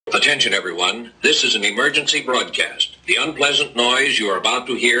Attention everyone, this is an emergency broadcast. The unpleasant noise you are about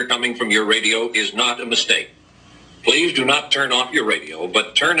to hear coming from your radio is not a mistake. Please do not turn off your radio,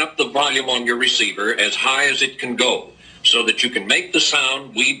 but turn up the volume on your receiver as high as it can go, so that you can make the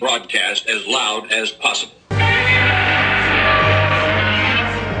sound we broadcast as loud as possible.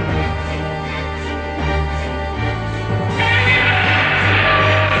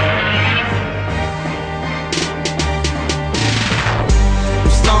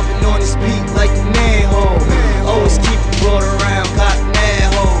 On this beat like a manhole. Always keep it brought around, got mad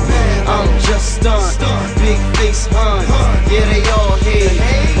hoes. I'm just stunned, big face hun. Yeah, they all hate,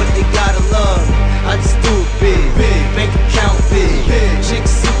 but they gotta love. I just do it big, bank account big.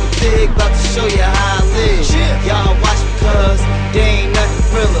 Chicks super big, about to show you how I live. Y'all watch me cause they ain't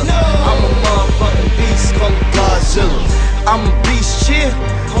nothing realer. I'm a motherfucking beast, call me Godzilla. I'm a beast, chill,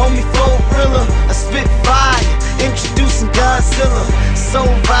 homie, flow realer. I spit fire, introducing Godzilla. So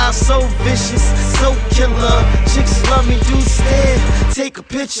vile, so vicious, so killer. Chicks love me, do stare, take a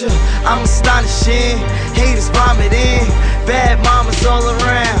picture. I'm astonishing, haters vomit in. Bad mamas all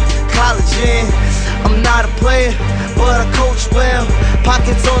around, college in. I'm not a player, but I coach well.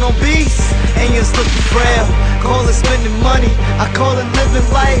 Pockets on beats, and you're looking frail. Call it spending money, I call it living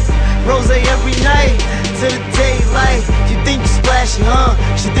life. Rose every night, to the daylight. You think you splashy, huh?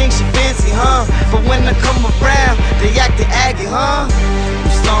 She thinks she fancy, huh? But when I come around, they actin' aggy, huh? I'm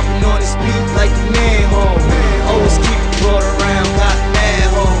stomping on this beat like a manhole. Always keep it brought around, got mad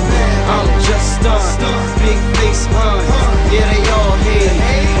hoes. I'm just stunned, big face hun. Yeah, they all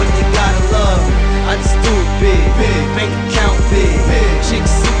hate, but they gotta love. I just do it big, bank account big.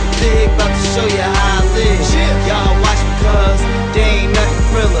 Chicks super big, about to show you how I live. Y'all watch me cause they ain't nothing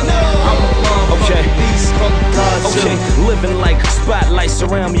realer. I'm a motherfucking beast, call me Godzilla. Living like spotlights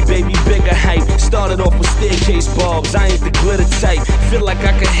around me, baby, bigger hype. Started off with staircase bulbs, I ain't the glitter type. Feel like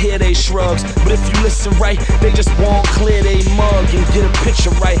I can hear they shrugs, but if you listen right, they just won't clear they mug and get a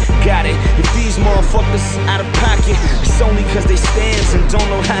picture right. Got it. If these motherfuckers out of pocket, it's only cause they stands and don't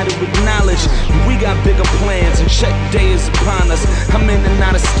know how to acknowledge. We got bigger plans and check day is upon us. I'm in and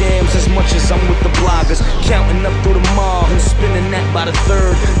out of scams as much as I'm with the bloggers. Counting up through the mall and spinning that by the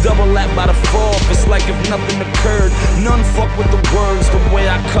third. Double that by the fourth, it's like if nothing occurred. None fuck with the words the way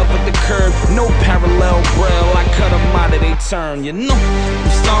I covered the curve. No parallel braille, I cut them out of they turn, you know.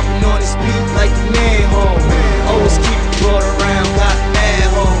 I'm stomping on this beat like a manhole. Always keep it brought around, got mad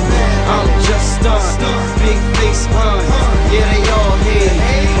hoes. I'm just stunned, big face hun. Yeah, they all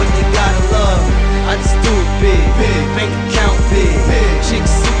hate, but they gotta love. I just do it big, bank account big.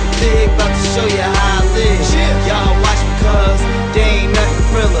 Chicks